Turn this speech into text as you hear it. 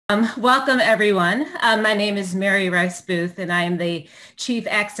Welcome, everyone. My name is Mary Rice-Boothe, and I am the Chief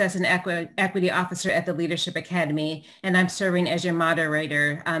Access and Equity Officer at the Leadership Academy, and I'm serving as your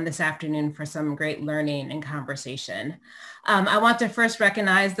moderator this afternoon for some great learning and conversation. I want to first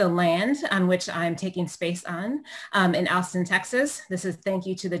recognize the land on which I'm taking space on in Austin, Texas. This is thank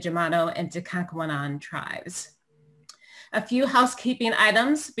you to the Jumano and Tekankwanan tribes. A few housekeeping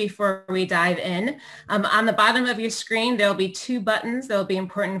items before we dive in. On the bottom of your screen, there'll be two buttons that will be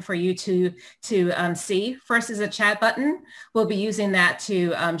important for you to see. First is a chat button. We'll be using that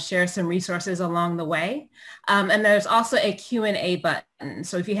to share some resources along the way. And there's also a Q&A button.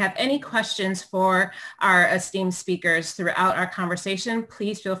 So if you have any questions for our esteemed speakers throughout our conversation,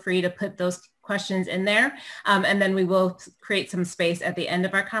 please feel free to put those questions in there. And then we will create some space at the end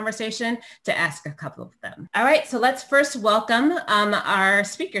of our conversation to ask a couple of them. All right, so let's first welcome our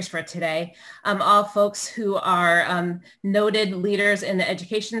speakers for today, all folks who are noted leaders in the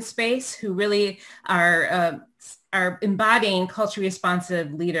education space who really are embodying culturally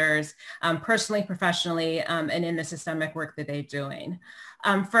responsive leaders personally, professionally, and in the systemic work that they're doing.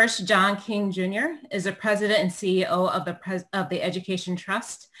 First, John King Jr. is the president and CEO of the Education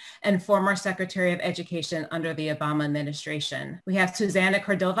Trust and former Secretary of Education under the Obama administration. We have Susana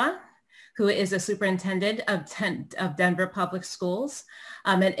Cordova, who is a superintendent of Denver Public Schools.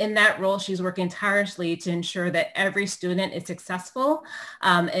 And in that role, she's working tirelessly to ensure that every student is successful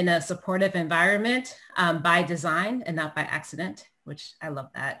in a supportive environment by design and not by accident, which I love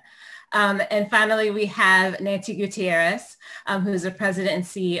that. And finally, we have Nancy Gutiérrez, who's the president and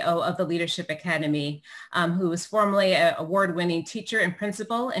CEO of the Leadership Academy, who was formerly an award-winning teacher and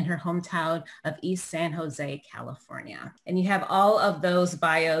principal in her hometown of East San Jose, California. And you have all of those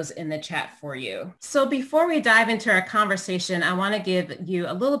bios in the chat for you. So before we dive into our conversation, I want to give you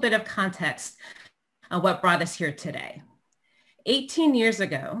a little bit of context on what brought us here today. 18 years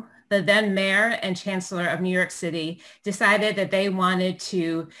ago, the then mayor and chancellor of New York City decided that they wanted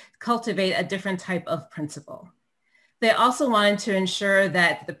to cultivate a different type of principal. They also wanted to ensure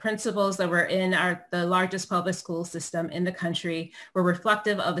that the principals that were in the largest public school system in the country were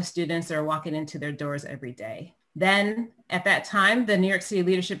reflective of the students that are walking into their doors every day. Then at that time, the New York City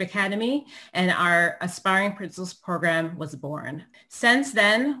Leadership Academy and our Aspiring Principals program was born. Since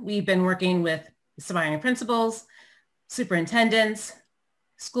then, we've been working with aspiring principals, superintendents,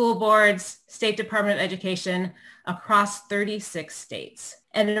 school boards, State Department of Education across 36 states.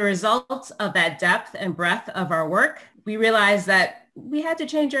 And as a result of that depth and breadth of our work, we realized that we had to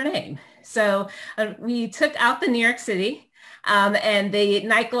change our name. So we took out the New York City and the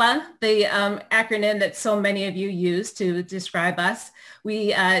NYCLA, the acronym that so many of you use to describe us.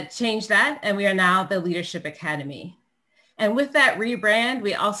 We changed that and we are now the Leadership Academy. And with that rebrand,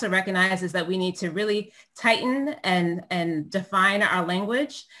 we also recognize is that we need to really tighten and define our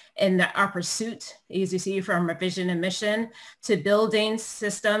language in our pursuit, as you see from our vision and mission, to building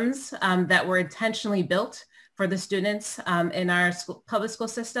systems that were intentionally built for the students in our public school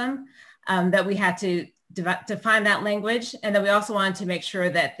system, that we had to define that language. And then we also wanted to make sure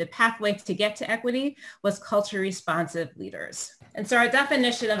that the pathway to get to equity was culturally responsive leaders. And so our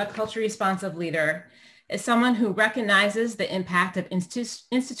definition of a culturally responsive leader is someone who recognizes the impact of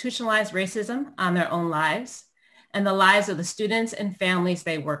institutionalized racism on their own lives and the lives of the students and families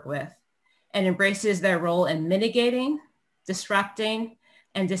they work with, and embraces their role in mitigating, disrupting,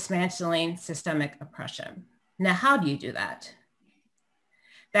 and dismantling systemic oppression. Now, how do you do that?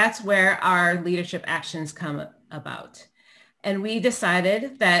 That's where our leadership actions come about. And we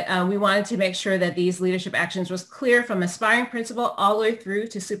decided that we wanted to make sure that these leadership actions was clear from aspiring principal all the way through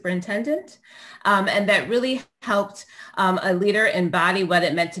to superintendent, and that really helped a leader embody what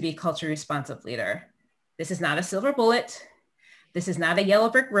it meant to be a culturally responsive leader. This is not a silver bullet. This is not a yellow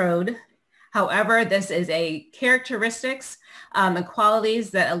brick road. However, this is a characteristics and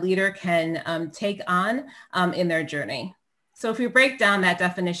qualities that a leader can take on in their journey. So if we break down that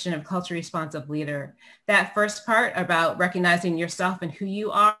definition of culturally responsive leader, that first part about recognizing yourself and who you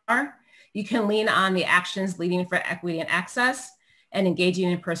are, you can lean on the actions leading for equity and access and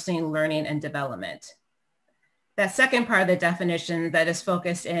engaging in personal learning and development. That second part of the definition that is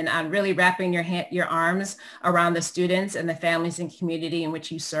focused in on really wrapping your arms around the students and the families and community in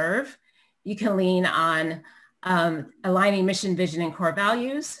which you serve, you can lean on aligning mission, vision, and core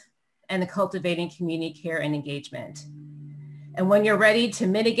values, and the cultivating community care and engagement. And when you're ready to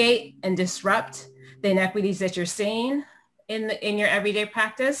mitigate and disrupt the inequities that you're seeing in your everyday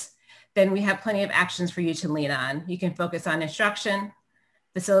practice, then we have plenty of actions for you to lean on. You can focus on instruction,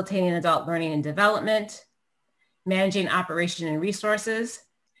 facilitating adult learning and development, managing operation and resources,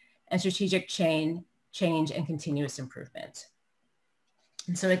 and strategic change and continuous improvement.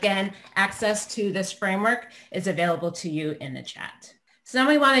 And so again, access to this framework is available to you in the chat. So now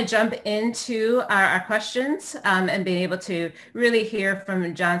we want to jump into our questions and being able to really hear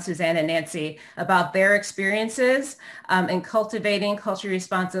from John, Suzanne, and Nancy about their experiences in cultivating culturally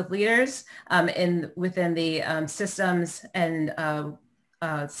responsive leaders within the systems and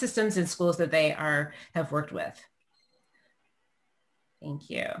schools that they have worked with. Thank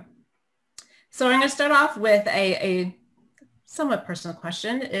you. So I'm going to start off with a somewhat personal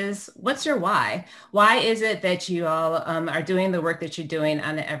question is, what's your why? Why is it that you all are doing the work that you're doing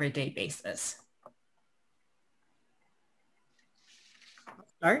on an everyday basis? I'll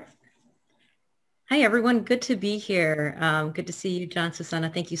start. Hi, everyone. Good to be here. Good to see you, John, Susana.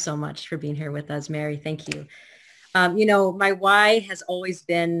 Thank you so much for being here with us. Mary, thank you. You know, my why has always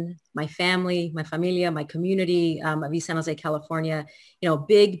been my family, my familia, my community of East San Jose, California. You know,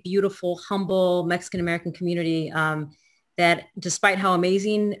 big, beautiful, humble Mexican-American community that despite how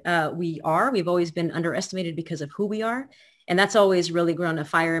amazing we are, we've always been underestimated because of who we are. And that's always really grown a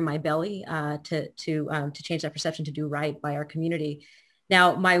fire in my belly to change that perception, to do right by our community.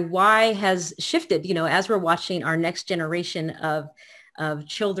 Now, my why has shifted, you know, as we're watching our next generation of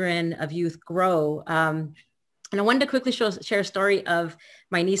children, of youth grow. And I wanted to quickly share a story of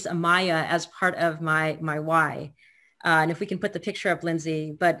my niece Amaya as part of my why. And if we can put the picture up,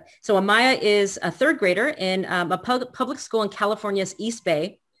 Lindsay. But so Amaya is a third grader in a public school in California's East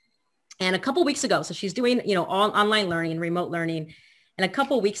Bay. And a couple weeks ago, so she's doing, you know, all online learning and remote learning. And a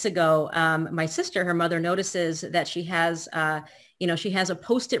couple weeks ago, my sister, her mother, notices that she has, you know, she has a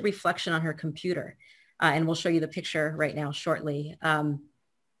Post-it reflection on her computer. And we'll show you the picture right now shortly. And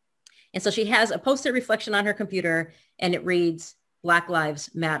so she has a Post-it reflection on her computer and it reads, Black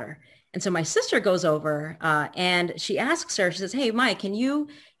Lives Matter. And so my sister goes over and she asks her, she says, hey, Maya, can you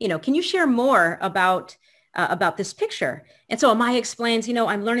share more about this picture? And so Amaya explains, you know,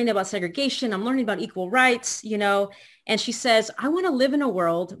 I'm learning about segregation. I'm learning about equal rights, you know, and she says, I want to live in a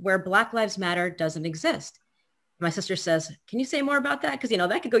world where Black Lives Matter doesn't exist. My sister says, can you say more about that? Because, you know,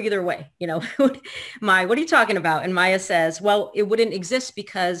 that could go either way. You know, Maya, what are you talking about? And Maya says, well, it wouldn't exist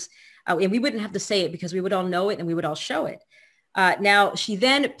because, and we wouldn't have to say it because we would all know it and we would all show it. Now, she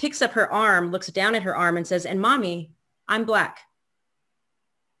then picks up her arm, looks down at her arm and says, and Mommy, I'm Black.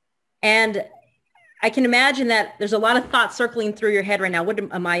 And I can imagine that there's a lot of thoughts circling through your head right now. What did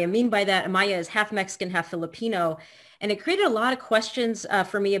Amaya mean by that? Amaya is half Mexican, half Filipino. And it created a lot of questions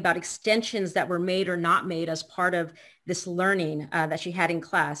for me about extensions that were made or not made as part of this learning that she had in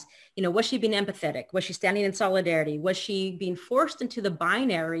class. You know, was she being empathetic? Was she standing in solidarity? Was she being forced into the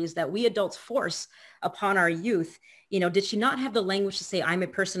binaries that we adults force upon our youth? You know, did she not have the language to say, I'm a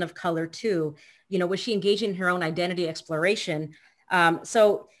person of color too? You know, was she engaging in her own identity exploration?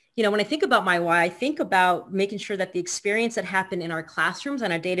 So, you know, when I think about my why, I think about making sure that the experience that happened in our classrooms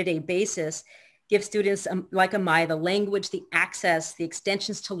on a day-to-day basis give students like Amaya the language, the access, the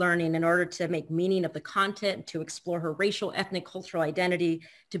extensions to learning in order to make meaning of the content, to explore her racial, ethnic, cultural identity,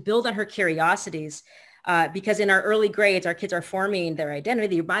 to build on her curiosities. Because in our early grades, our kids are forming their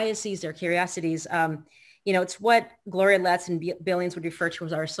identity, their biases, their curiosities. You know, it's what Gloria Letts and Billings would refer to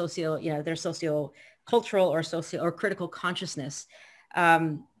as our their socio-cultural or critical consciousness.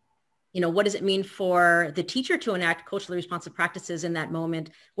 You know, what does it mean for the teacher to enact culturally responsive practices in that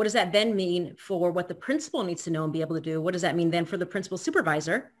moment? What does that then mean for what the principal needs to know and be able to do? What does that mean then for the principal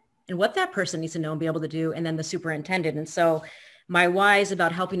supervisor and what that person needs to know and be able to do? And then the superintendent. And so my why is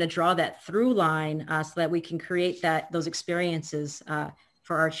about helping to draw that through line so that we can create those experiences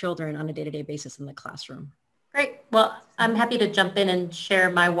for our children on a day-to-day basis in the classroom. Great. Well, I'm happy to jump in and share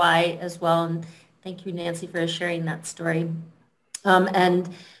my why as well. And thank you, Nancy, for sharing that story.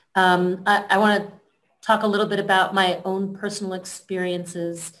 I want to talk a little bit about my own personal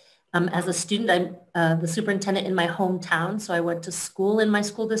experiences. As a student, I'm the superintendent in my hometown. So I went to school in my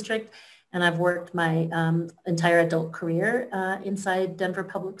school district, and I've worked my entire adult career inside Denver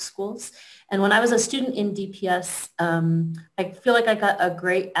Public Schools. And when I was a student in DPS, I feel like I got a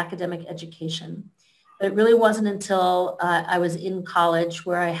great academic education. But it really wasn't until I was in college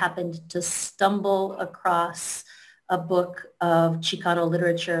where I happened to stumble across a book of Chicano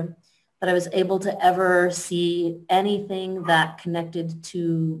literature that I was able to ever see anything that connected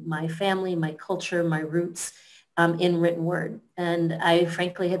to my family, my culture, my roots in written word. And I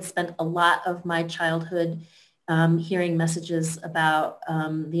frankly had spent a lot of my childhood hearing messages about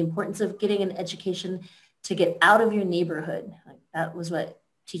the importance of getting an education to get out of your neighborhood. Like, that was what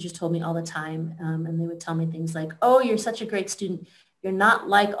teachers told me all the time. And they would tell me things like, oh, you're such a great student. You're not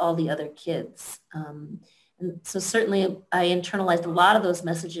like all the other kids. And so certainly I internalized a lot of those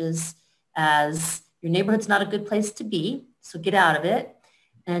messages as your neighborhood's not a good place to be, so get out of it.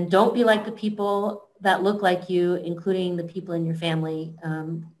 And don't be like the people that look like you, including the people in your family.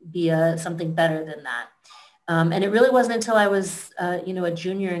 Be something better than that. And it really wasn't until I was, a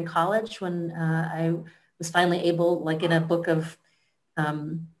junior in college when I was finally able, like in a book of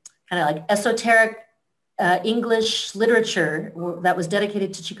kind of like esoteric English literature that was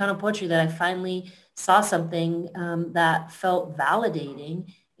dedicated to Chicano poetry, that I finally saw something that felt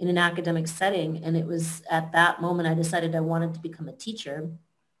validating in an academic setting. And it was at that moment I decided I wanted to become a teacher.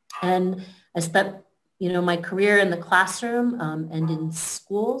 And I spent, my career in the classroom and in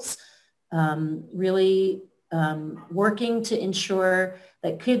schools, really working to ensure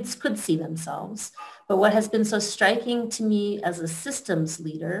that kids could see themselves. But what has been so striking to me as a systems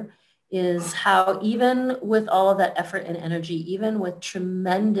leader is how even with all of that effort and energy, even with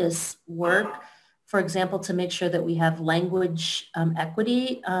tremendous work, for example, to make sure that we have language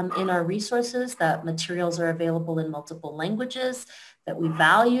equity in our resources, that materials are available in multiple languages, that we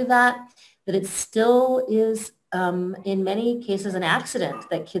value that it still is in many cases an accident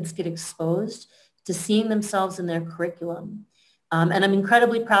that kids get exposed to seeing themselves in their curriculum. And I'm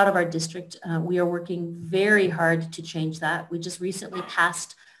incredibly proud of our district. We are working very hard to change that. We just recently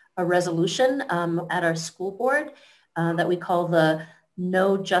passed a resolution at our school board that we call the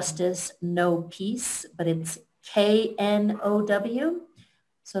No Justice, No Peace, but it's KNOW,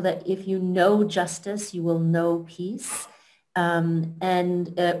 so that if you know justice, you will know peace.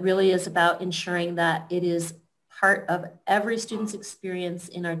 And it really is about ensuring that it is part of every student's experience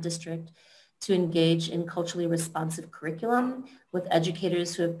in our district to engage in culturally responsive curriculum with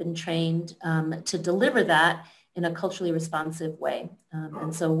educators who have been trained to deliver that in a culturally responsive way.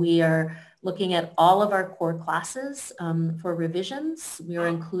 And so we are looking at all of our core classes for revisions. We are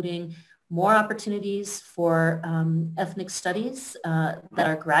including more opportunities for ethnic studies that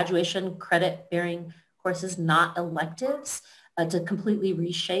are graduation credit-bearing courses, not electives, to completely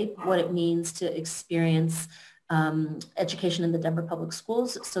reshape what it means to experience education in the Denver Public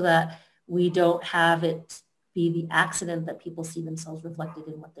Schools so that we don't have it be the accident that people see themselves reflected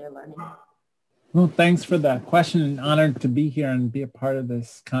in what they're learning. Well, thanks for that question, and honored to be here and be a part of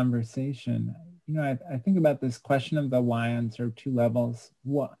this conversation. I think about this question of the why on sort of two levels.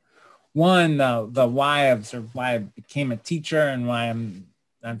 One, the why of sort of why I became a teacher and why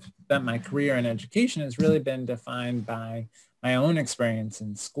I've spent my career in education has really been defined by my own experience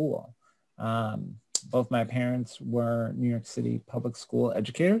in school. Both my parents were New York City public school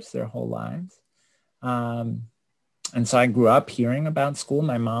educators their whole lives. And so I grew up hearing about school.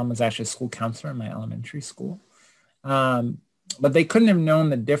 My mom was actually a school counselor in my elementary school. But they couldn't have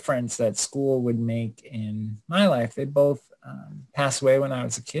known the difference that school would make in my life. They both passed away when I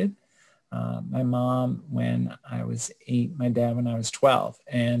was a kid. My mom when I was 8, my dad when I was 12.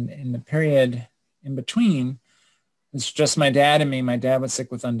 And in the period in between, it's just my dad and me. My dad was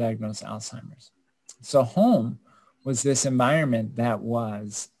sick with undiagnosed Alzheimer's. So home was this environment that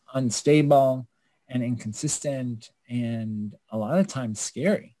was unstable and inconsistent and a lot of times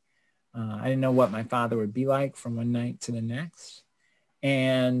scary. I didn't know what my father would be like from one night to the next.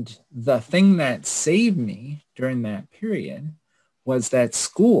 And the thing that saved me during that period was that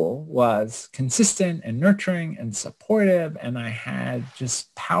school was consistent and nurturing and supportive. And I had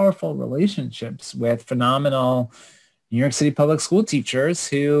just powerful relationships with phenomenal New York City public school teachers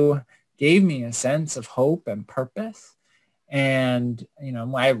who gave me a sense of hope and purpose. And,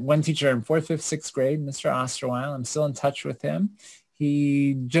 my one teacher in 4th, 5th, 6th grade, Mr. Osterweil, I'm still in touch with him.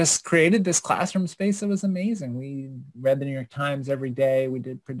 He just created this classroom space that was amazing. We read the New York Times every day. We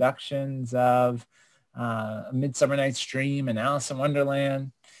did productions of A Midsummer Night's Dream and Alice in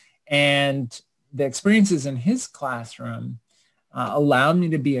Wonderland. And the experiences in his classroom allowed me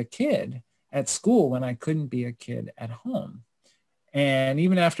to be a kid at school when I couldn't be a kid at home. And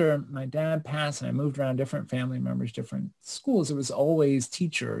even after my dad passed and I moved around different family members, different schools, it was always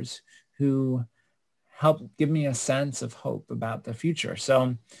teachers who helped give me a sense of hope about the future.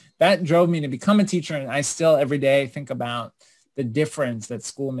 So that drove me to become a teacher. And I still every day think about the difference that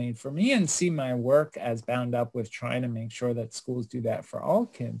school made for me and see my work as bound up with trying to make sure that schools do that for all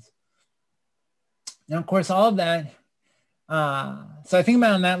kids. Now, of course, all of that. So I think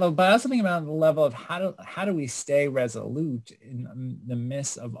about on that level, but I also think about the level of how do we stay resolute in the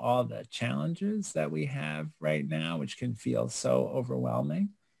midst of all the challenges that we have right now, which can feel so overwhelming.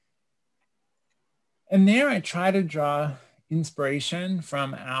 And there I try to draw inspiration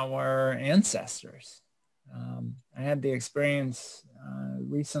from our ancestors. I had the experience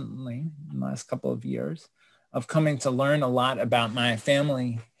recently, in the last couple of years, of coming to learn a lot about my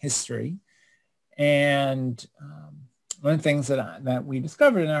family history. And one of the things that we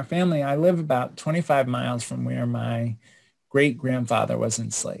discovered in our family, I live about 25 miles from where my great-grandfather was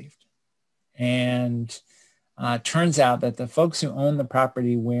enslaved. And turns out that the folks who own the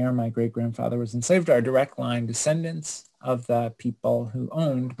property where my great-grandfather was enslaved are direct line descendants of the people who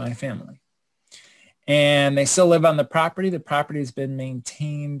owned my family. And they still live on the property. The property has been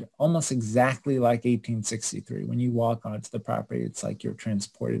maintained almost exactly like 1863. When you walk onto the property, it's like you're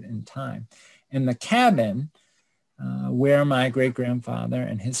transported in time. And the cabin where my great-grandfather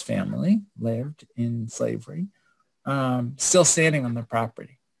and his family lived in slavery, still standing on the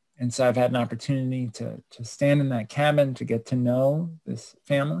property. And so I've had an opportunity to stand in that cabin to get to know this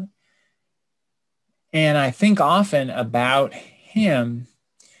family. And I think often about him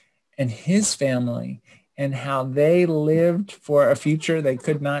and his family and how they lived for a future they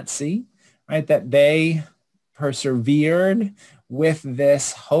could not see, right? That they persevered with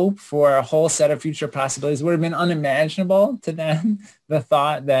this hope for a whole set of future possibilities. It would have been unimaginable to them, the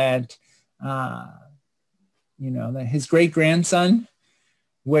thought that, that his great-grandson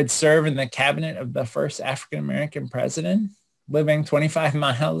would serve in the cabinet of the first African-American president, living 25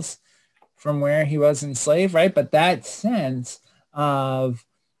 miles from where he was enslaved, right? But that sense of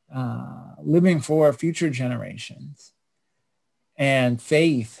living for future generations and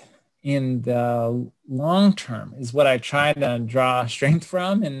faith in the long term is what I try to draw strength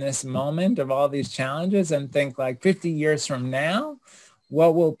from in this moment of all these challenges, and think like 50 years from now,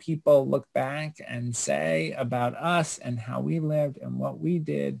 what will people look back and say about us and how we lived and what we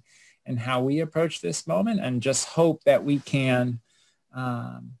did and how we approach this moment, and just hope that we can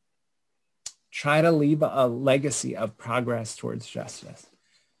try to leave a legacy of progress towards justice.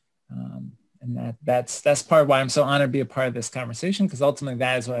 And that's part of why I'm so honored to be a part of this conversation, because ultimately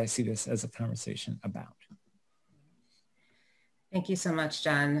that is what I see this as a conversation about. Thank you so much,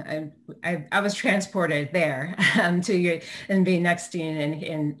 John. I was transported there to you and being next to you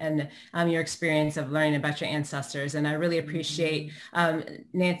and your experience of learning about your ancestors. And I really appreciate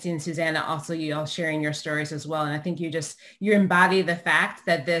Nancy and Susana, also you all sharing your stories as well. And I think you embody the fact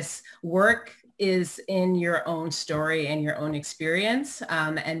that this work is in your own story and your own experience,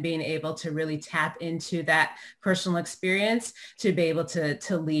 and being able to really tap into that personal experience to be able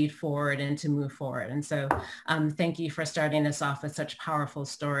to lead forward and to move forward. And so thank you for starting us off with such powerful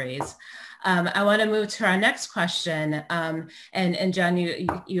stories. I want to move to our next question. And John,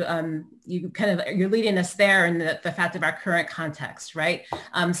 you're leading us there in the fact of our current context, right?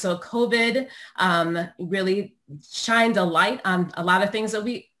 So COVID really shined a light on a lot of things that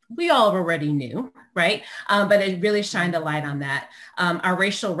we all already knew, right? But it really shined a light on that. Our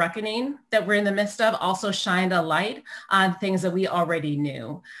racial reckoning that we're in the midst of also shined a light on things that we already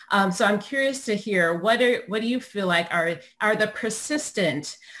knew. So I'm curious to hear, what do you feel like are the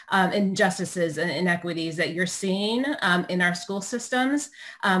persistent injustices and inequities that you're seeing in our school systems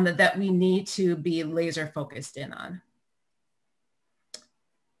that we need to be laser focused in on?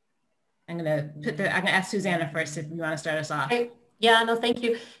 I'm gonna ask Susana first if you want to start us off. Yeah, no, thank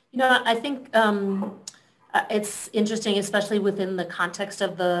you. I think it's interesting, especially within the context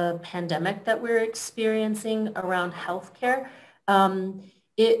of the pandemic that we're experiencing around healthcare.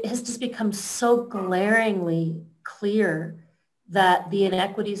 It has just become so glaringly clear that the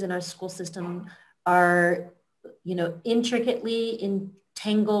inequities in our school system are, intricately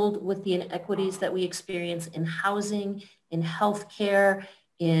entangled with the inequities that we experience in housing, in healthcare,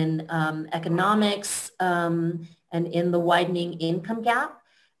 in economics, and in the widening income gap.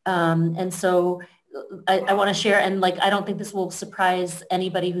 And so I want to share, and I don't think this will surprise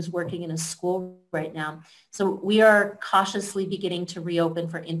anybody who's working in a school right now. So we are cautiously beginning to reopen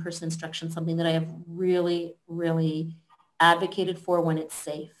for in-person instruction, something that I have really, really advocated for when it's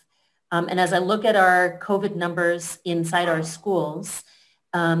safe. And as I look at our COVID numbers inside our schools,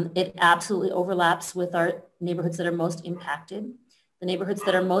 it absolutely overlaps with our neighborhoods that are most impacted. The neighborhoods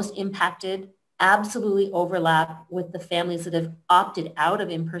that are most impacted absolutely overlap with the families that have opted out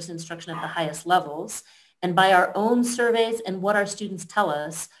of in-person instruction at the highest levels. And by our own surveys and what our students tell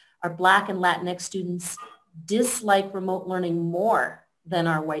us, our Black and Latinx students dislike remote learning more than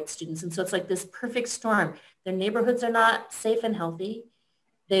our white students. And so it's like this perfect storm. Their neighborhoods are not safe and healthy.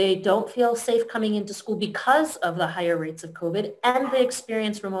 They don't feel safe coming into school because of the higher rates of COVID, and they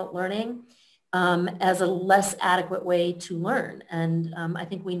experience remote learning as a less adequate way to learn. And I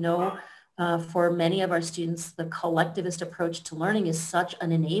think we know for many of our students, the collectivist approach to learning is such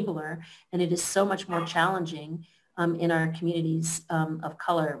an enabler, and it is so much more challenging in our communities of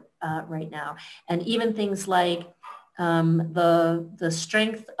color right now. And even things like the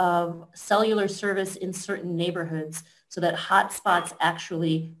strength of cellular service in certain neighborhoods so that hotspots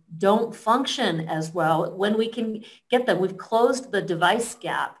actually don't function as well when we can get them. We've closed the device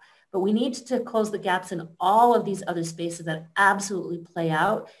gap, but we need to close the gaps in all of these other spaces that absolutely play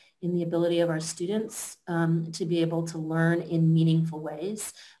out in the ability of our students to be able to learn in meaningful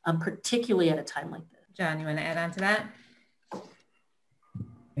ways, particularly at a time like this. John, you want to add on to that?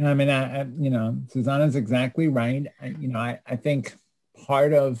 Yeah, I mean, Susana's exactly right. I think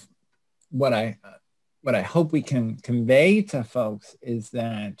part of what I hope we can convey to folks is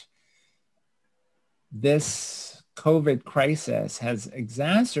that this COVID crisis has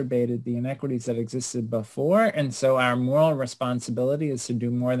exacerbated the inequities that existed before. And so our moral responsibility is to do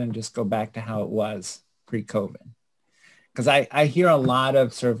more than just go back to how it was pre-COVID. Because I hear a lot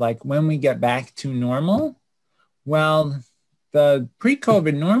of sort of like, when we get back to normal, well, the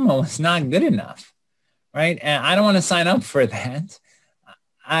pre-COVID normal was not good enough, right? And I don't want to sign up for that.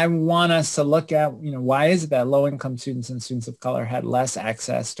 I want us to look at, why is it that low-income students and students of color had less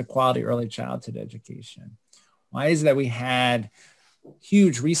access to quality early childhood education? Why is it that we had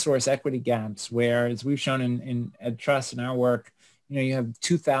huge resource equity gaps where, as we've shown in Ed Trust in our work, you have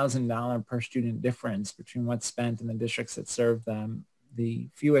 $2,000 per student difference between what's spent in the districts that serve them, the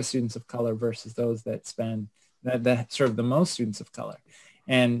fewest students of color versus those that serve the most students of color.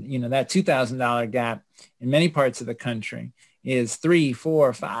 And, that $2,000 gap in many parts of the country is $3,000,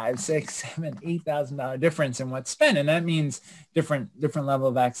 $4,000, $5,000, $6,000, $8,000 difference in what's spent. And that means different level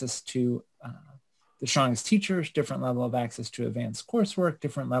of access to the strongest teachers, different level of access to advanced coursework,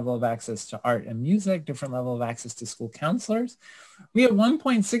 different level of access to art and music, different level of access to school counselors. We had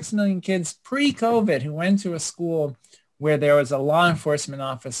 1.6 million kids pre-COVID who went to a school where there was a law enforcement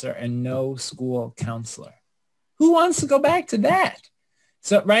officer and no school counselor. Who wants to go back to that?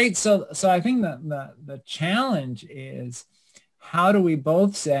 So, right. So I think that the challenge is, how do we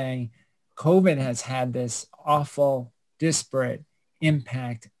both say COVID has had this awful, disparate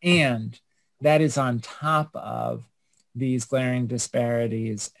impact, and that is on top of these glaring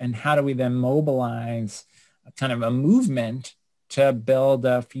disparities, and how do we then mobilize a kind of a movement to build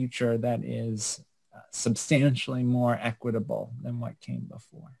a future that is substantially more equitable than what came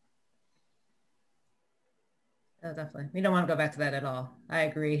before? Oh, definitely. We don't want to go back to that at all. I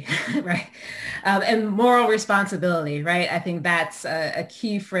agree, right? And moral responsibility, right? I think that's a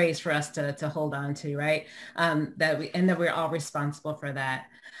key phrase for us to hold on to, right? That we're all responsible for that.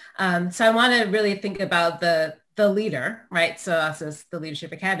 So I want to really think about the leader, right? So us as the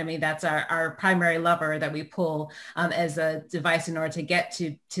Leadership Academy, that's our primary lever that we pull as a device in order to get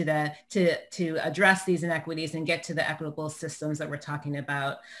to address these inequities and get to the equitable systems that we're talking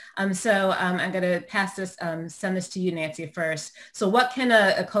about. So I'm going to send this to you, Nancy, first. So what can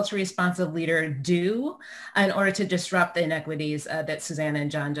a culturally responsive leader do in order to disrupt the inequities that Susana and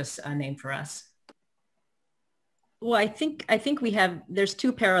John just named for us? Well, I think there's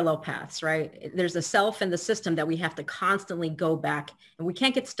two parallel paths, right? There's the self and the system that we have to constantly go back, and we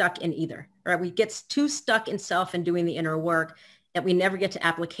can't get stuck in either, right? We get too stuck in self and doing the inner work that we never get to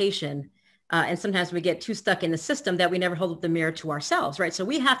application. And sometimes we get too stuck in the system that we never hold up the mirror to ourselves, right? So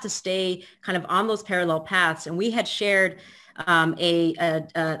we have to stay kind of on those parallel paths. And we had shared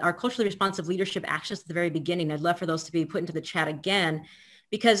our culturally responsive leadership actions at the very beginning. I'd love for those to be put into the chat again,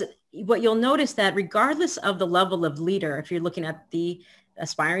 because what you'll notice that regardless of the level of leader, if you're looking at the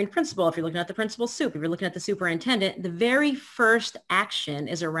aspiring principal, if you're looking at the principal soup, if you're looking at the superintendent, the very first action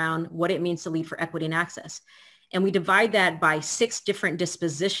is around what it means to lead for equity and access. And we divide that by 6 different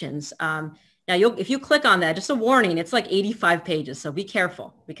dispositions. Now, if you click on that, just a warning, it's like 85 pages. So be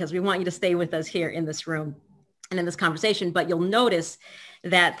careful, because we want you to stay with us here in this room and in this conversation. But you'll notice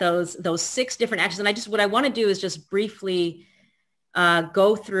that those 6 different actions, and what I want to do is just briefly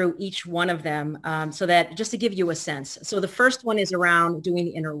go through each one of them so that just to give you a sense. So the first one is around doing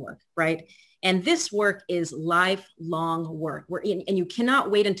the inner work, right? And this work is lifelong work. And you cannot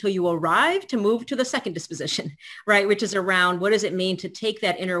wait until you arrive to move to the second disposition, right? Which is around, what does it mean to take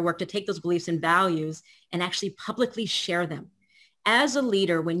that inner work, to take those beliefs and values and actually publicly share them? As a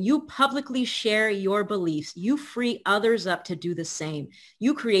leader, when you publicly share your beliefs, you free others up to do the same.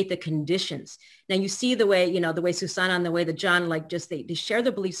 You create the conditions. Now you see the way Susana and the way that John, they share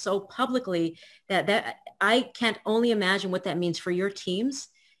their beliefs so publicly that I can't only imagine what that means for your teams,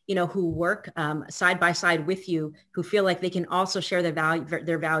 who work side by side with you, who feel like they can also share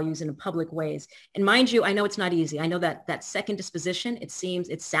their values in public ways. And mind you, I know it's not easy. I know that second disposition, it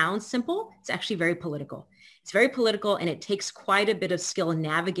sounds simple. It's actually very political. It's very political, and it takes quite a bit of skill in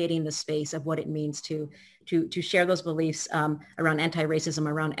navigating the space of what it means to share those beliefs around anti-racism,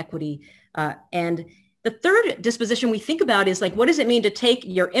 around equity. And the third disposition we think about is what does it mean to take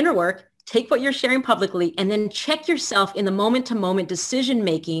your inner work, take what you're sharing publicly, and then check yourself in the moment-to-moment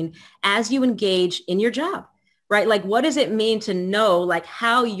decision-making as you engage in your job, right? Like, what does it mean to know like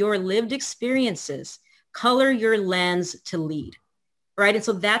how your lived experiences color your lens to lead, right? And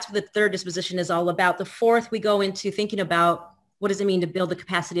so that's what the third disposition is all about. The fourth, we go into thinking about what does it mean to build the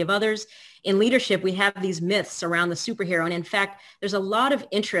capacity of others? In leadership, we have these myths around the superhero. And in fact, there's a lot of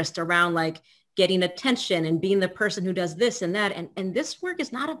interest around like getting attention and being the person who does this and that. And this work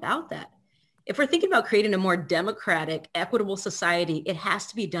is not about that. If we're thinking about creating a more democratic, equitable society, it has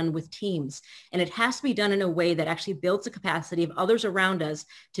to be done with teams. And it has to be done in a way that actually builds the capacity of others around us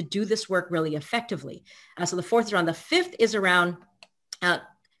to do this work really effectively. So the fourth is around. The fifth is around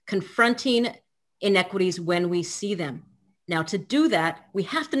confronting inequities when we see them. Now, to do that, we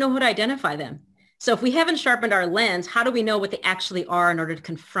have to know how to identify them. So if we haven't sharpened our lens, how do we know what they actually are in order to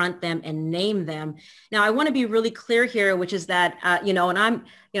confront them and name them? Now, I want to be really clear here, which is that, I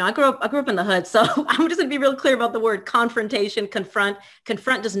grew up in the hood, so I'm just going to be real clear about the word confrontation, confront.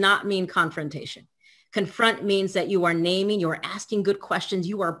 Confront does not mean confrontation. Confront means that you are naming, you are asking good questions,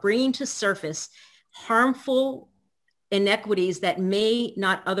 you are bringing to surface harmful inequities that may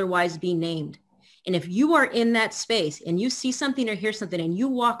not otherwise be named. And if you are in that space and you see something or hear something and you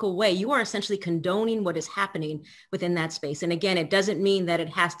walk away, you are essentially condoning what is happening within that space. And again, it doesn't mean that it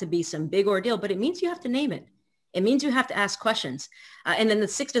has to be some big ordeal, but it means you have to name it. It means you have to ask questions. And then the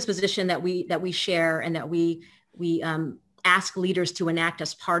sixth disposition that we share and that we ask leaders to enact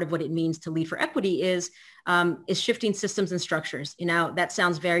as part of what it means to lead for equity is shifting systems and structures. That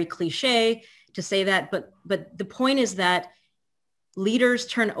sounds very cliche to say that, but the point is that leaders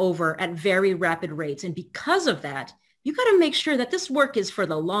turn over at very rapid rates. And because of that, you got to make sure that this work is for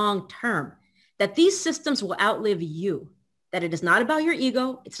the long term, that these systems will outlive you, that it is not about your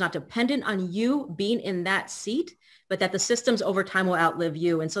ego. It's not dependent on you being in that seat, but that the systems over time will outlive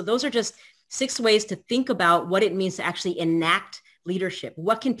you. And so those are just 6 ways to think about what it means to actually enact leadership.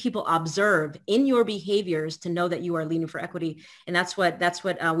 What can people observe in your behaviors to know that you are leading for equity? And that's what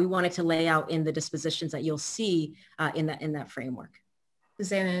we wanted to lay out in the dispositions that you'll see in that framework.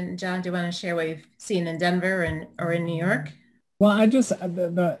 Susana and John, do you want to share what you've seen in Denver or in New York? Well,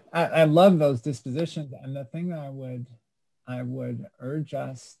 I love those dispositions, and the thing that I would urge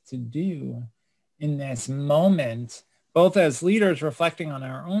us to do in this moment, both as leaders reflecting on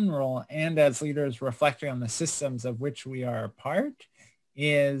our own role and as leaders reflecting on the systems of which we are a part,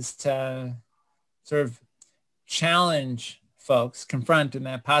 is to sort of challenge folks, confront in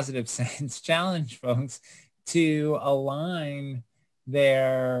that positive sense, challenge folks to align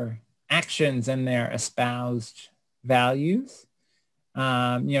their actions and their espoused values.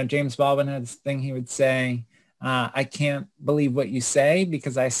 James Baldwin had this thing he would say, I can't believe what you say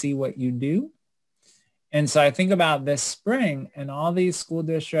because I see what you do. And so I think about this spring and all these school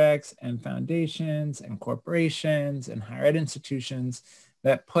districts and foundations and corporations and higher ed institutions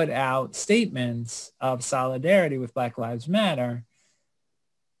that put out statements of solidarity with Black Lives Matter.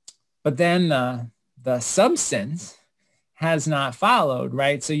 But then the substance has not followed,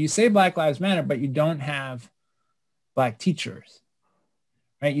 right? So you say Black Lives Matter, but you don't have Black teachers,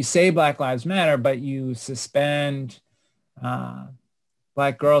 right? You say Black Lives Matter, but you suspend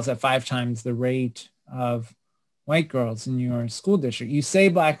Black girls at 5 times the rate of white girls in your school district. You say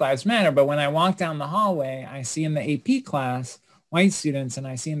Black Lives Matter, but when I walk down the hallway, I see in the AP class white students, and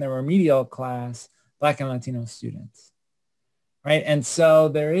I see in the remedial class Black and Latino students, right? And so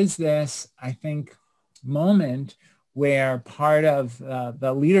there is this, I think, moment where part of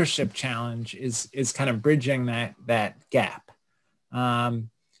the leadership challenge is kind of bridging that gap.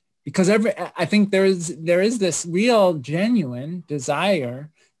 Because I think there is this real genuine desire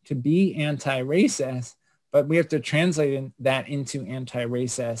to be anti-racist, but we have to translate that into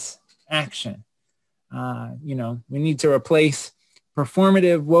anti-racist action. We need to replace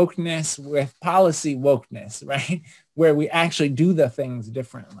performative wokeness with policy wokeness, right? Where we actually do the things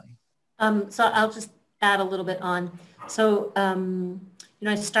differently. So I'll just add a little bit on. So,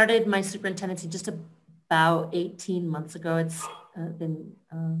 I started my superintendency just about 18 months ago. It's been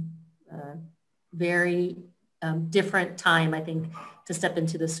a very different time, I think, to step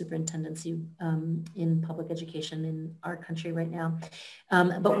into the superintendency in public education in our country right now.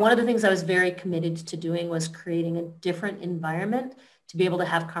 But one of the things I was very committed to doing was creating a different environment to be able to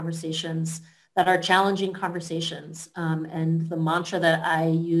have conversations that are challenging conversations. And the mantra that I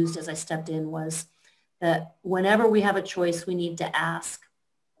used as I stepped in was that whenever we have a choice, we need to ask,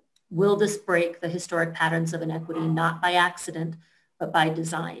 will this break the historic patterns of inequity, not by accident, but by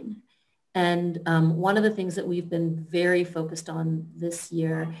design? And one of the things that we've been very focused on this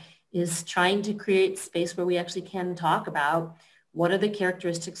year is trying to create space where we actually can talk about what are the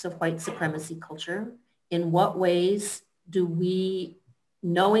characteristics of white supremacy culture, in what ways do we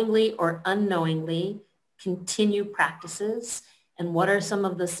knowingly or unknowingly continue practices, and what are some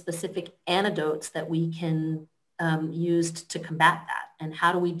of the specific antidotes that we can use to combat that? And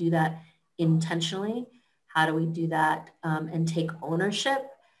how do we do that intentionally? How do we do that and take ownership?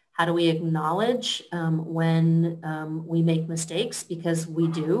 How do we acknowledge when we make mistakes, because we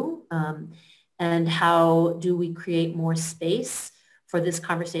do? And how do we create more space for this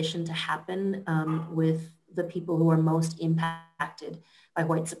conversation to happen with the people who are most impacted by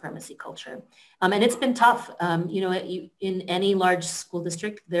white supremacy culture? And it's been tough. In any large school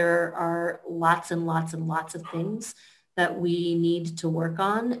district, there are lots and lots and lots of things that we need to work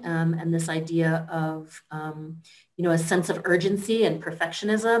on. And this idea of, a sense of urgency and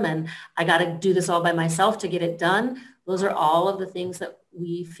perfectionism, and I got to do this all by myself to get it done. Those are all of the things that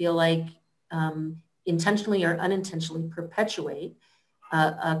we feel like intentionally or unintentionally perpetuate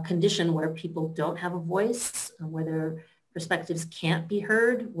a condition where people don't have a voice, where their perspectives can't be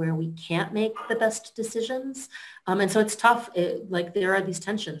heard, where we can't make the best decisions. And so it's tough. There are these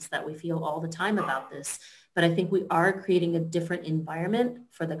tensions that we feel all the time about this, but I think we are creating a different environment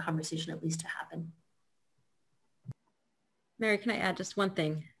for the conversation at least to happen. Mary, can I add just one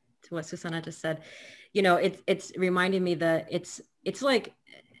thing to what Susana just said? It's reminding me that it's like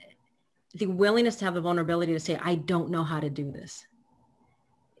the willingness to have the vulnerability to say, I don't know how to do this.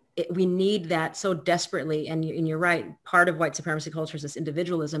 We need that so desperately. And you're right. Part of white supremacy culture is this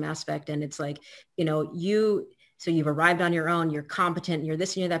individualism aspect. And it's like, so you've arrived on your own, you're competent, you're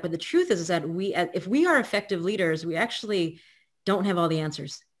this and you're that. But the truth is that if we are effective leaders, we actually don't have all the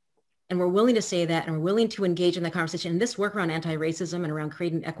answers. And we're willing to say that, and we're willing to engage in that conversation. And this work around anti-racism and around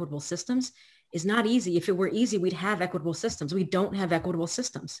creating equitable systems is not easy. If it were easy, we'd have equitable systems. We don't have equitable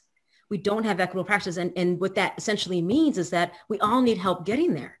systems. We don't have equitable practices. And what that essentially means is that we all need help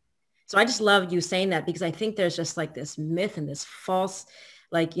getting there. So I just love you saying that, because I think there's just like this myth and this false,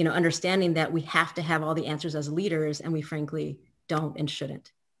 understanding that we have to have all the answers as leaders, and we frankly don't and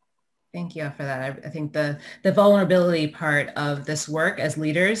shouldn't. Thank you for that. I think the vulnerability part of this work as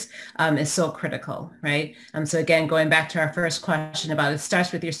leaders is so critical, right? So again, going back to our first question about it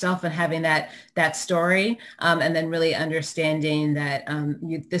starts with yourself and having that story, and then really understanding that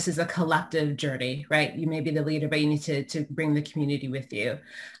this is a collective journey, right? You may be the leader, but you need to bring the community with you.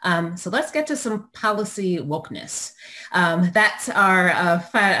 So let's get to some policy wokeness. That's our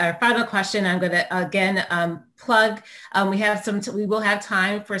final question. I'm going to again plug. We will have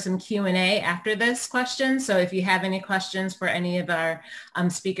time for some Q&A after this question. So if you have any questions for any of our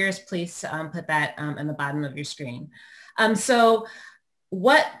speakers, please put that on the bottom of your screen. So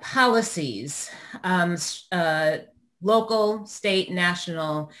what policies, local, state,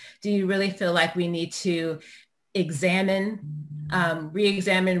 national, do you really feel like we need to examine,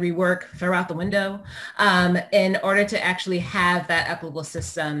 re-examine, rework, throw out the window in order to actually have that equitable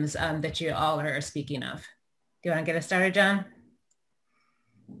systems that you all are speaking of? Do you want to get us started, John?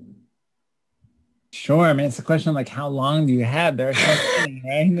 Sure. I mean, it's a question like, how long do you have? There's so many,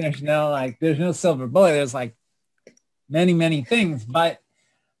 right? There's no silver bullet. There's like many, many things. But,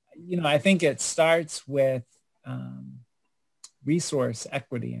 I think it starts with resource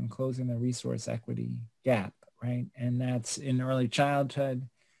equity and closing the resource equity gap, right? And that's in early childhood.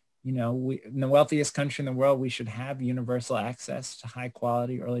 In the wealthiest country in the world, we should have universal access to high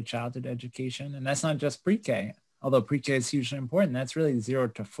quality early childhood education. And that's not just pre-K, although pre-K is hugely important. That's really 0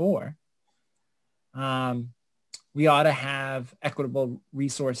 to 4. We ought to have equitable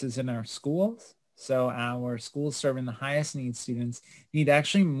resources in our schools. So our schools serving the highest needs students need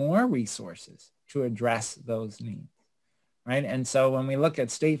actually more resources to address those needs. Right. And so when we look at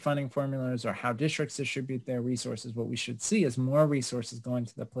state funding formulas or how districts distribute their resources, what we should see is more resources going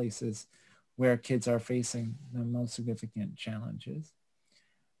to the places where kids are facing the most significant challenges.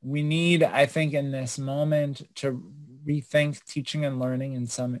 We need, I think, in this moment to rethink teaching and learning in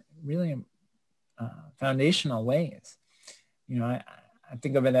some really foundational ways. I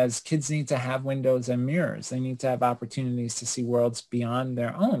think of it as kids need to have windows and mirrors. They need to have opportunities to see worlds beyond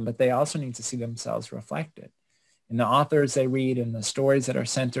their own, but they also need to see themselves reflected in the authors they read, in the stories that are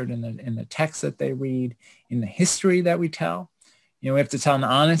centered in the texts that they read, in the history that we tell. We have to tell an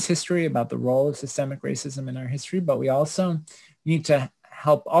honest history about the role of systemic racism in our history, but we also need to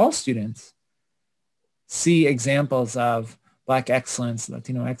help all students see examples of Black excellence,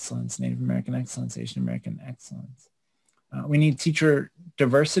 Latino excellence, Native American excellence, Asian American excellence. We need teacher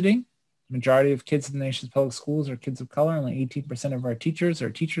diversity. The majority of kids in the nation's public schools are kids of color. Only 18% of our teachers are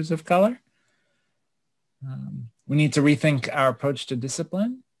teachers of color. We need to rethink our approach to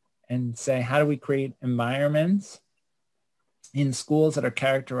discipline and say, how do we create environments in schools that are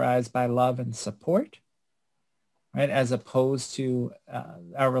characterized by love and support? right? As opposed to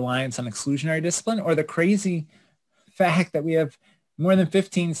our reliance on exclusionary discipline, or the crazy fact that we have more than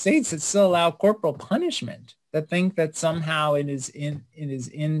 15 states that still allow corporal punishment, that think that somehow it is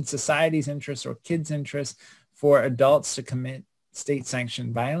in society's interest or kids' interest for adults to commit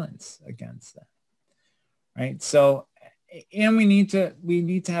state-sanctioned violence against them, right? So, and we need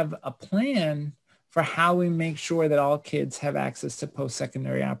to have a plan for how we make sure that all kids have access to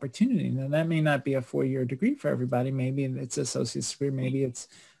post-secondary opportunity. Now, that may not be a 4-year degree for everybody. Maybe it's an associate's degree. Maybe it's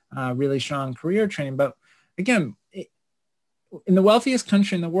really strong career training. But again, in the wealthiest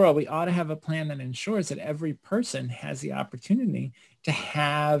country in the world, we ought to have a plan that ensures that every person has the opportunity to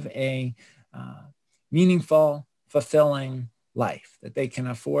have a meaningful, fulfilling life, that they can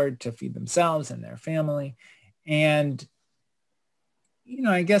afford to feed themselves and their family. And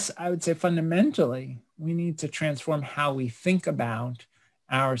I guess I would say fundamentally, we need to transform how we think about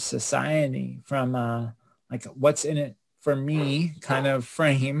our society from like what's in it for me kind of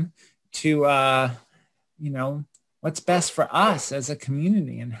frame to, what's best for us as a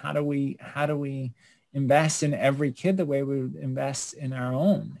community, and how do we invest in every kid the way we would invest in our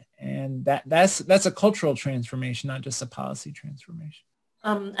own. And that's a cultural transformation, not just a policy transformation.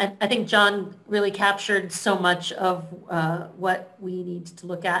 I think John really captured so much of what we need to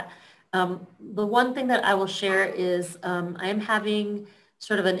look at. The one thing that I will share is I am having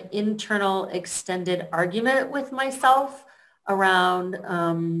sort of an internal extended argument with myself around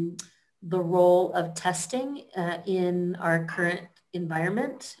the role of testing in our current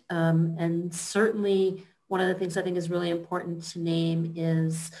environment. And certainly one of the things I think is really important to name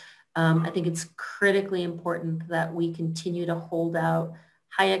is I think it's critically important that we continue to hold out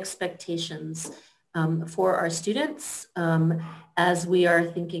high expectations for our students as we are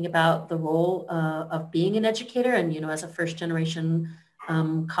thinking about the role of being an educator. And, as a first generation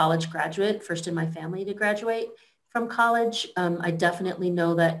college graduate, first in my family to graduate from college, I definitely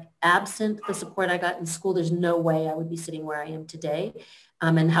know that absent the support I got in school, there's no way I would be sitting where I am today,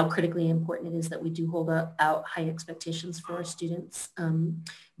 and how critically important it is that we do hold out high expectations for our students,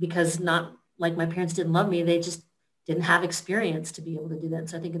 because not like my parents didn't love me, they just didn't have experience to be able to do that.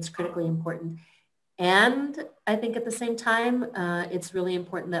 So I think it's critically important. And I think at the same time, it's really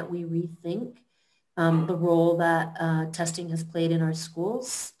important that we rethink the role that testing has played in our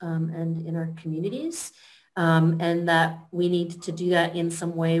schools and in our communities. And that we need to do that in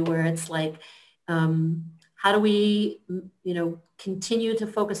some way where it's like, how do we, continue to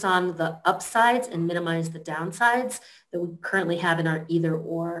focus on the upsides and minimize the downsides that we currently have in our either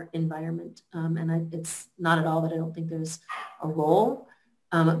or environment. It's not at all that I don't think there's a role,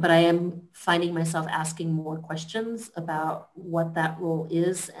 but I am finding myself asking more questions about what that role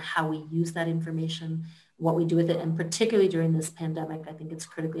is, how we use that information, what we do with it. And particularly during this pandemic, I think it's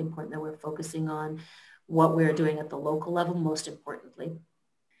critically important that we're focusing on what we're doing at the local level, most importantly.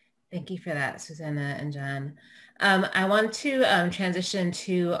 Thank you for that, Susana and John. I want to transition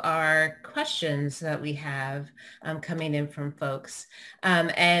to our questions that we have coming in from folks.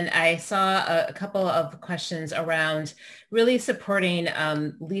 And I saw a couple of questions around really supporting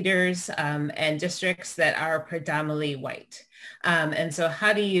leaders and districts that are predominantly white. And so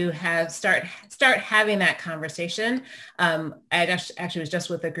how do you start having that conversation? I actually was just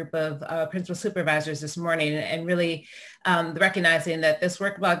with a group of principal supervisors this morning, and really recognizing that this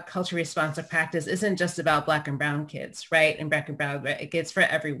work about culture responsive practice isn't just about Black and Brown kids, right? And Black and Brown, it's for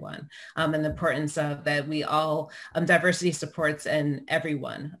everyone. And the importance of that we all, diversity supports in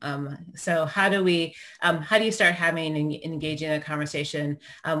everyone. So how do you start having and engaging a conversation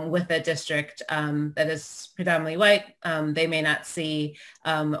with a district that is predominantly white? They may not see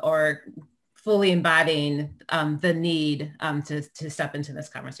or fully embodying the need to step into this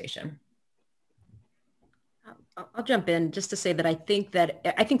conversation. I'll jump in just to say that I think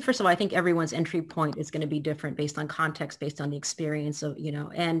first of all, I think everyone's entry point is going to be different based on context, based on the experience of,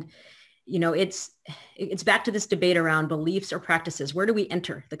 it's back to this debate around beliefs or practices. Where do we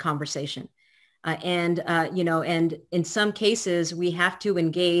enter the conversation? And in some cases we have to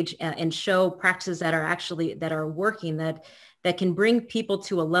engage and show practices that are working, that can bring people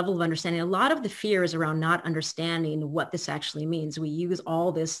to a level of understanding. A lot of the fear is around not understanding what this actually means. We use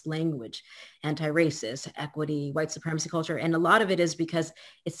all this language, anti-racist, equity, white supremacy culture. And a lot of it is because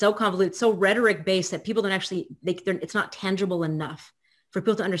it's so convoluted, so rhetoric based that people don't actually, it's not tangible enough for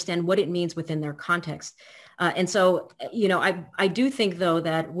people to understand what it means within their context. And so, I do think though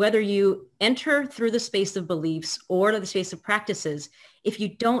that whether you enter through the space of beliefs or the space of practices, if you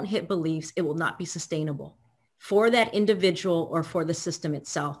don't hit beliefs, it will not be sustainable for that individual or for the system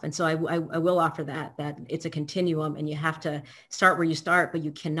itself. And so I will offer that it's a continuum, and you have to start where you start, but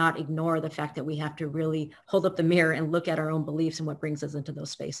you cannot ignore the fact that we have to really hold up the mirror and look at our own beliefs and what brings us into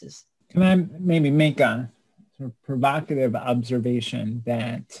those spaces. Can I maybe make a sort of provocative observation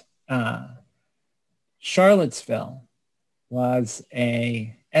that Charlottesville was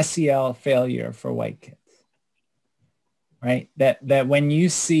a SEL failure for white kids, right? That when you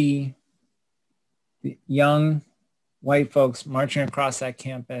see the young white folks marching across that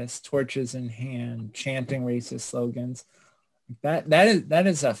campus, torches in hand, chanting racist slogans, that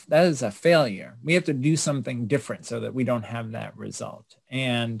is a failure. We have to do something different so that we don't have that result.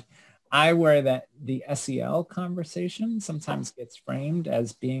 And I worry that the SEL conversation sometimes gets framed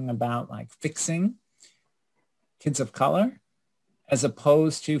as being about like fixing kids of color as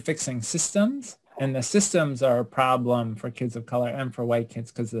opposed to fixing systems. And the systems are a problem for kids of color and for white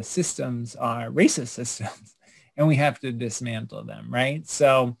kids because the systems are racist systems and we have to dismantle them, right?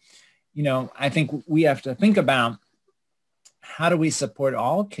 So, you know, I think we have to think about how do we support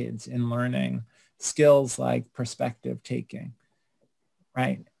all kids in learning skills like perspective taking,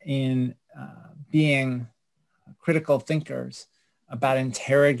 right? In being critical thinkers about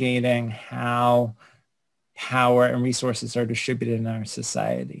interrogating how power and resources are distributed in our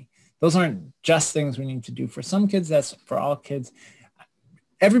society. Those aren't just things we need to do for some kids, that's for all kids.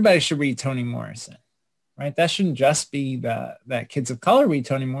 Everybody should read Toni Morrison, right? That shouldn't just be that kids of color read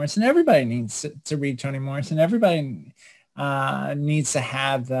Toni Morrison. Everybody needs to read Toni Morrison. Everybody needs to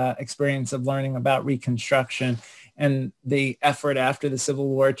have the experience of learning about Reconstruction and the effort after the Civil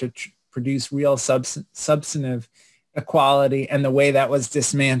War to produce real substantive equality and the way that was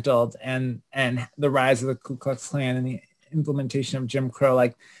dismantled and the rise of the Ku Klux Klan and the implementation of Jim Crow.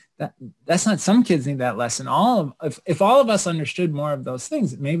 Like that's not, some kids need that lesson. If all of us understood more of those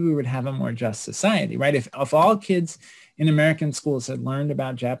things, maybe we would have a more just society, right? If all kids in American schools had learned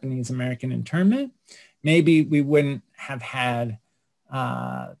about Japanese American internment, maybe we wouldn't have had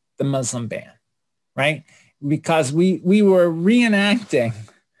the Muslim ban, right? Because we were reenacting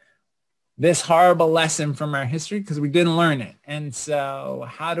this horrible lesson from our history because we didn't learn it. And so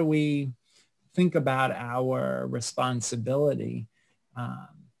how do we think about our responsibility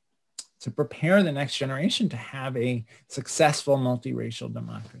to prepare the next generation to have a successful multiracial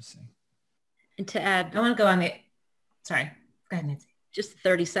democracy? And to add, I want to go on the, sorry, go ahead, Nancy. Just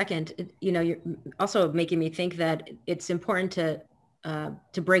 30 second, you know, you're also making me think that it's important to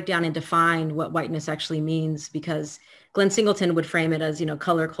break down and define what whiteness actually means, because Glenn Singleton would frame it as, you know,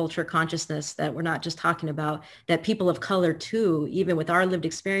 color, culture, consciousness, that we're not just talking about that people of color too, even with our lived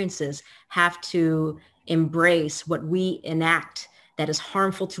experiences, have to embrace what we enact that is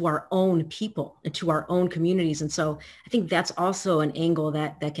harmful to our own people and to our own communities. And so I think that's also an angle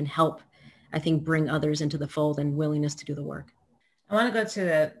that can help, I think, bring others into the fold and willingness to do the work. I want to go to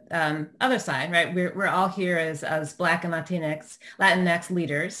the other side, right? We're all here as Black and Latinx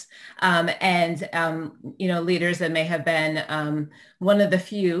leaders, you know, leaders that may have been one of the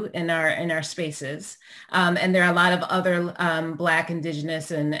few in our spaces, and there are a lot of other Black,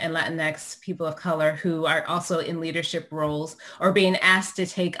 Indigenous, and Latinx people of color who are also in leadership roles or being asked to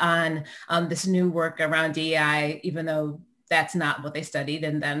take on this new work around DEI, even though that's not what they studied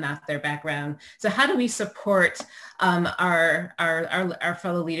and then not their background. So how do we support our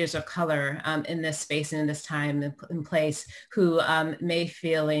fellow leaders of color in this space and in this time and place who may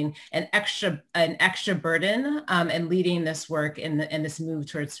feeling an extra burden in leading this work in this move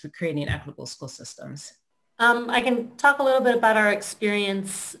towards creating equitable school systems? I can talk a little bit about our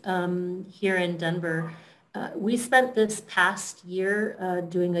experience here in Denver. We spent this past year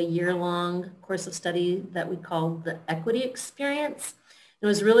doing a year-long course of study that we called the Equity Experience. It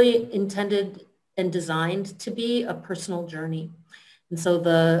was really intended and designed to be a personal journey. And so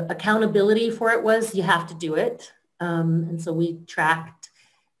the accountability for it was you have to do it. And so we tracked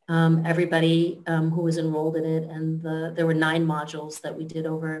everybody who was enrolled in it. And there were 9 modules that we did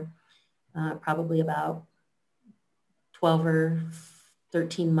over probably about 12 or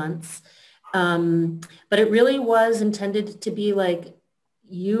 13 months. But it really was intended to be like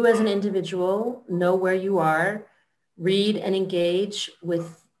you as an individual know where you are, read and engage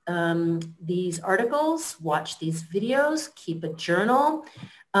with these articles, watch these videos, keep a journal.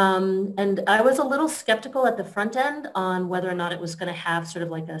 And I was a little skeptical at the front end on whether or not it was going to have sort of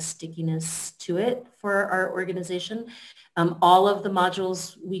like a stickiness to it for our organization. All of the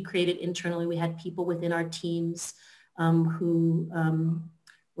modules we created internally, we had people within our teams who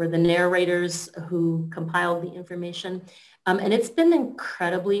were the narrators who compiled the information. And it's been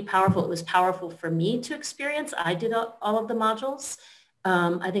incredibly powerful. It was powerful for me to experience. I did all of the modules.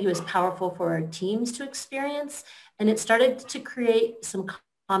 I think it was powerful for our teams to experience, and it started to create some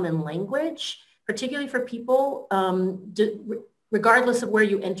common language, particularly for people, regardless of where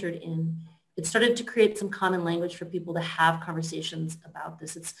you entered in. It started to create some common language for people to have conversations about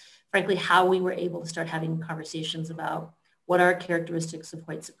this. It's frankly how we were able to start having conversations about what are characteristics of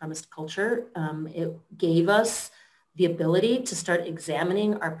white supremacist culture. It gave us the ability to start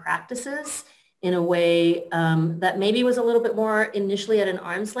examining our practices in a way that maybe was a little bit more initially at an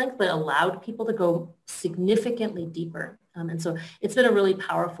arm's length, but allowed people to go significantly deeper. And so it's been a really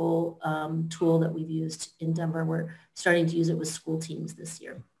powerful tool that we've used in Denver. We're starting to use it with school teams this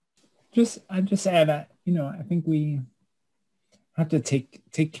year. I just add that, I think we have to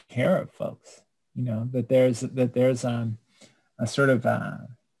take care of folks, that there's a sort of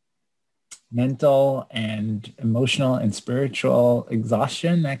mental and emotional and spiritual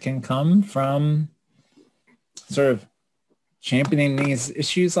exhaustion that can come from sort of championing these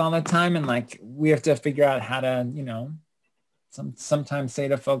issues all the time. And like, we have to figure out how to, sometimes say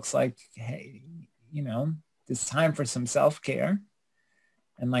to folks like, hey, it's time for some self-care,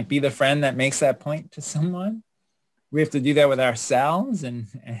 and like be the friend that makes that point to someone. We have to do that with ourselves, and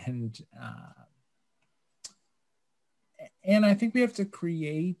I think we have to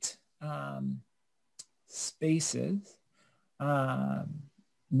create spaces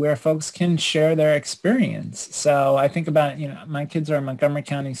where folks can share their experience. So I think about, my kids are in Montgomery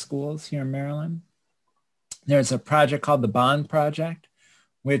County schools here in Maryland. There's a project called the Bond Project,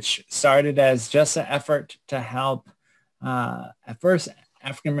 which started as just an effort to help, at first,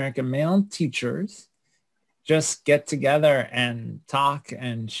 African-American male teachers just get together and talk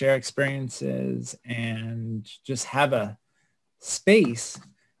and share experiences and just have a space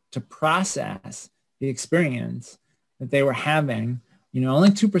to process the experience that they were having. Only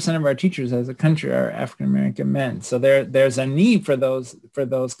 2% of our teachers as a country are African-American men. So there's a need for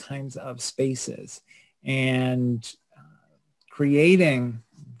those kinds of spaces. And creating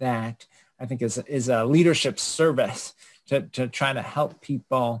that, I think, is a leadership service to try to help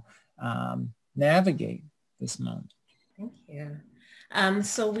people navigate this moment. Thank you.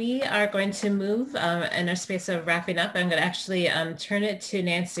 So we are going to move in our space of wrapping up. I'm going to actually turn it to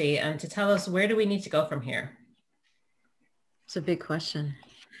Nancy to tell us, where do we need to go from here? It's a big question.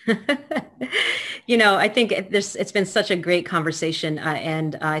 I think it's been such a great conversation,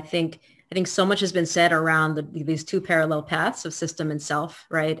 and I think so much has been said around these two parallel paths of system and self,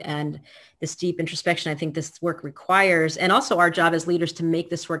 right? And this deep introspection, I think this work requires, and also our job as leaders to make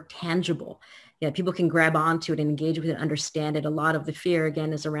this work tangible. People can grab onto it and engage with it, understand it. A lot of the fear,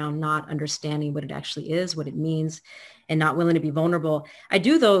 again, is around not understanding what it actually is, what it means, and not willing to be vulnerable. I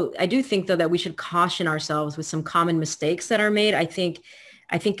do think, though, that we should caution ourselves with some common mistakes that are made. I think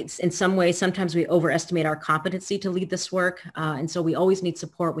it's, in some ways, sometimes we overestimate our competency to lead this work. And so we always need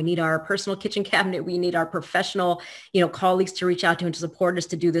support. We need our personal kitchen cabinet. We need our professional, colleagues to reach out to and to support us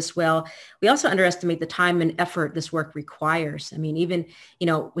to do this well. We also underestimate the time and effort this work requires. I mean, even,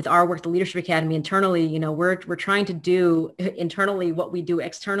 with our work, the Leadership Academy internally, we're trying to do internally what we do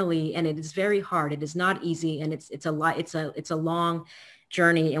externally, and it is very hard. It is not easy. And it's a long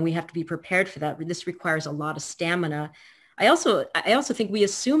journey, and we have to be prepared for that. This requires a lot of stamina. I also think we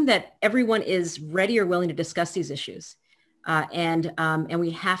assume that everyone is ready or willing to discuss these issues. And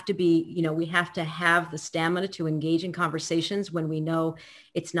we have to be, we have to have the stamina to engage in conversations when we know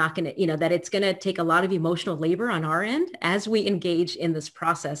it's not going to, that it's going to take a lot of emotional labor on our end as we engage in this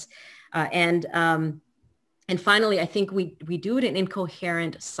process. And finally, I think we do it in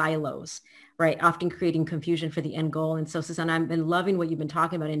incoherent silos, right? Often creating confusion for the end goal. And so, Susana, I've been loving what you've been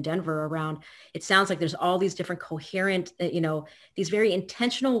talking about in Denver around, it sounds like there's all these different coherent, these very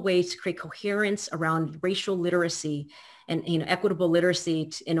intentional ways to create coherence around racial literacy and, equitable literacy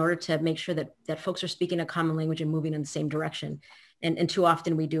in order to make sure that folks are speaking a common language and moving in the same direction. And too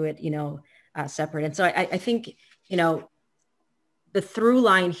often we do it, separate. And so I think, the through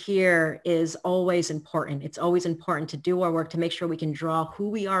line here is always important. It's always important to do our work to make sure we can draw who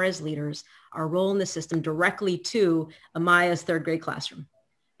we are as leaders, our role in the system directly to Amaya's third grade classroom,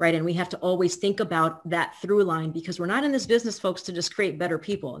 right? And we have to always think about that through line, because we're not in this business, folks, to just create better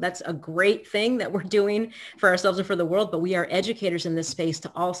people. That's a great thing that we're doing for ourselves and for the world, but we are educators in this space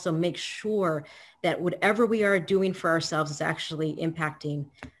to also make sure that whatever we are doing for ourselves is actually impacting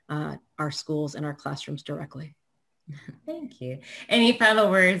our schools and our classrooms directly. Thank you. Any final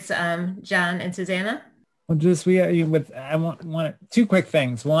words, John and Susana? Well, I want two quick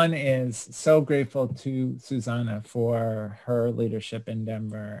things. One is so grateful to Susana for her leadership in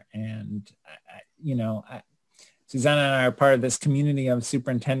Denver. And, Susana and I are part of this community of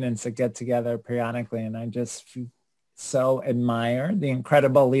superintendents that get together periodically. And I just so admire the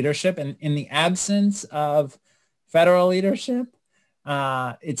incredible leadership. And in the absence of federal leadership,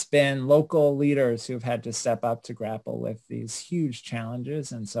 it's been local leaders who've had to step up to grapple with these huge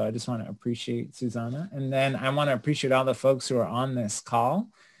challenges. And so I just want to appreciate Susana. And then I want to appreciate all the folks who are on this call,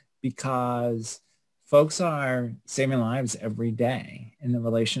 because folks are saving lives every day in the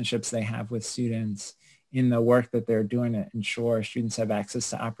relationships they have with students, in the work that they're doing to ensure students have access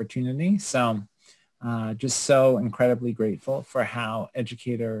to opportunity. So just so incredibly grateful for how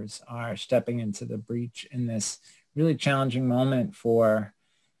educators are stepping into the breach in this really challenging moment for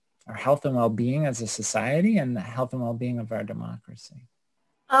our health and well-being as a society and the health and well-being of our democracy.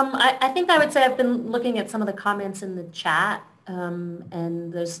 I think I would say I've been looking at some of the comments in the chat,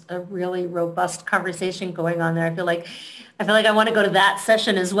 and there's a really robust conversation going on there. I feel like I want to go to that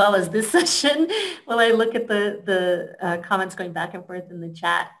session as well as this session while I look at the comments going back and forth in the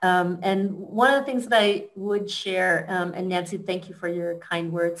chat. And one of the things that I would share, and Nancy, thank you for your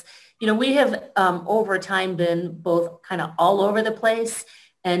kind words. You know, we have over time been both kind of all over the place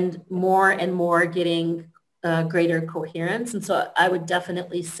and more getting greater coherence. And so I would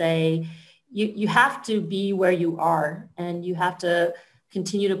definitely say you have to be where you are, and you have to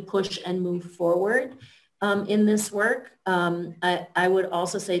continue to push and move forward in this work. I would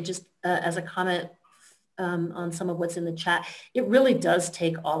also say, just as a comment on some of what's in the chat, it really does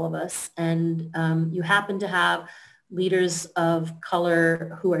take all of us. And you happen to have leaders of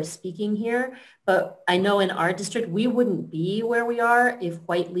color who are speaking here, but I know in our district, we wouldn't be where we are if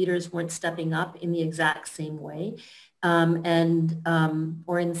white leaders weren't stepping up in the exact same way.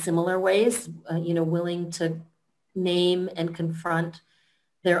 Or in similar ways, willing to name and confront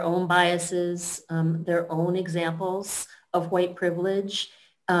their own biases, their own examples of white privilege.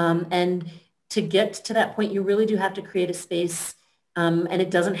 And to get to that point, you really do have to create a space, and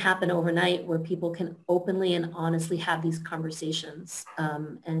it doesn't happen overnight, where people can openly and honestly have these conversations.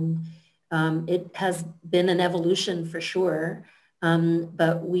 It has been an evolution for sure.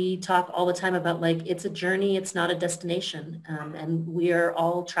 But we talk all the time about, like, it's a journey, it's not a destination. And we are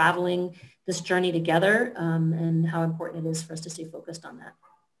all traveling this journey together, and how important it is for us to stay focused on that.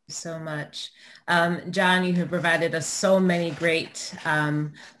 So much. John, you have provided us so many great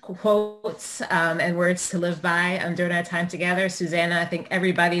quotes and words to live by during our time together. Susana, I think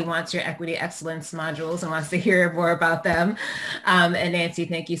everybody wants your equity excellence modules and wants to hear more about them. And Nancy,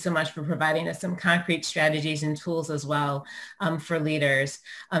 thank you so much for providing us some concrete strategies and tools as well for leaders.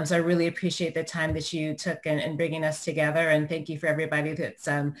 So I really appreciate the time that you took in bringing us together. And thank you for everybody that's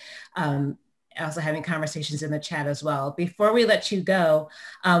also having conversations in the chat as well. Before we let you go,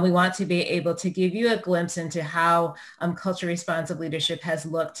 we want to be able to give you a glimpse into how culture responsive leadership has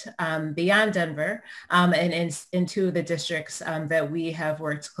looked beyond Denver and into the districts that we have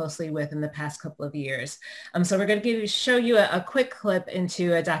worked closely with in the past couple of years. So we're going to show you a quick clip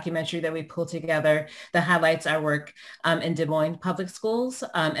into a documentary that we pulled together that highlights our work in Des Moines Public Schools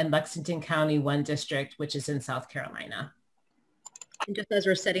and Lexington County 1 District, which is in South Carolina. And just as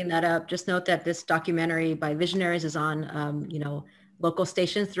we're setting that up, just note that this documentary by Visionaries is on, local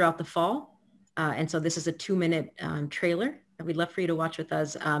stations throughout the fall. And so this is a 2-minute trailer that we'd love for you to watch with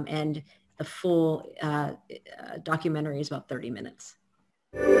us. And the full documentary is about 30 minutes.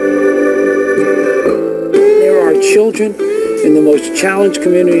 There are children in the most challenged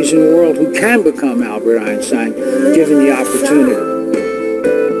communities in the world who can become Albert Einstein, given the opportunity.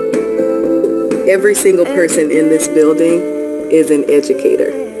 Every single person in this building is an educator.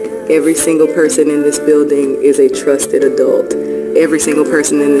 Every single person in this building is a trusted adult. Every single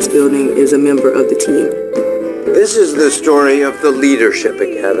person in this building is a member of the team. This is the story of the Leadership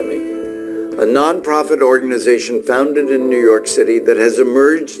Academy, a nonprofit organization founded in New York City that has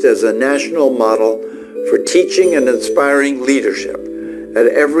emerged as a national model for teaching and inspiring leadership at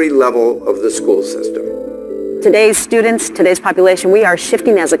every level of the school system. Today's students, today's population, we are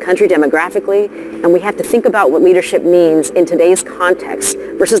shifting as a country demographically, and we have to think about what leadership means in today's context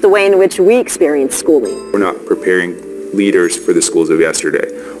versus the way in which we experience schooling. We're not preparing leaders for the schools of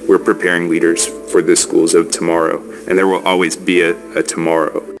yesterday. We're preparing leaders for the schools of tomorrow, and there will always be a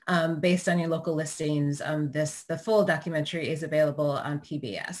tomorrow. Based on your local listings, the full documentary is available on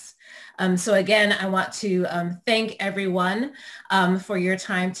PBS. So again, I want to thank everyone for your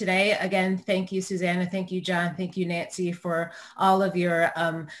time today. Again, thank you, Susana. Thank you, John. Thank you, Nancy, for all of your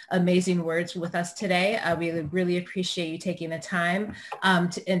amazing words with us today. I really appreciate you taking the time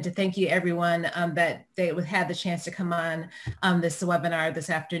and to thank you, everyone that they had the chance to come on this webinar this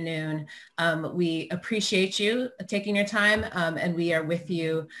afternoon. We appreciate you taking your time and we are with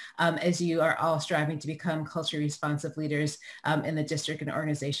you as you are all striving to become culture responsive leaders in the district and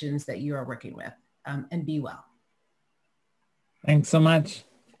organizations that you are working with. And be well. Thanks so much.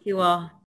 Thank you all.